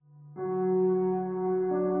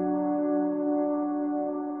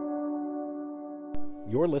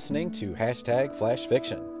You're listening to Hashtag Flash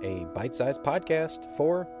Fiction, a bite-sized podcast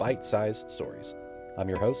for bite-sized stories. I'm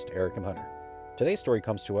your host, Eric M. Hunter. Today's story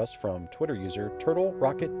comes to us from Twitter user Turtle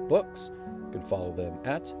Rocket Books. You can follow them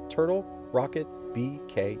at Turtle Rocket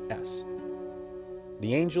BKS.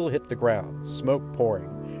 The angel hit the ground, smoke pouring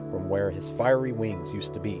from where his fiery wings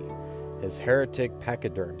used to be. His heretic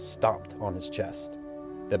pachyderm stomped on his chest.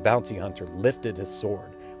 The bounty hunter lifted his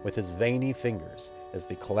sword with his veiny fingers as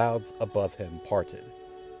the clouds above him parted.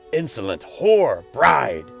 "Insolent whore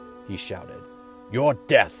bride!" he shouted. "Your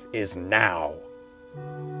death is now!"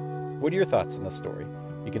 What are your thoughts on this story?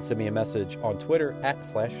 You can send me a message on Twitter at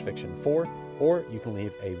FlashFiction4, or you can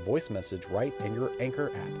leave a voice message right in your Anchor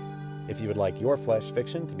app. If you would like your Flash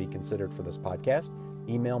Fiction to be considered for this podcast,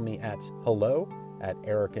 email me at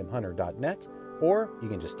hello@ericmhunter.net, or you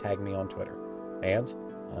can just tag me on Twitter. And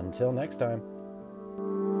until next time.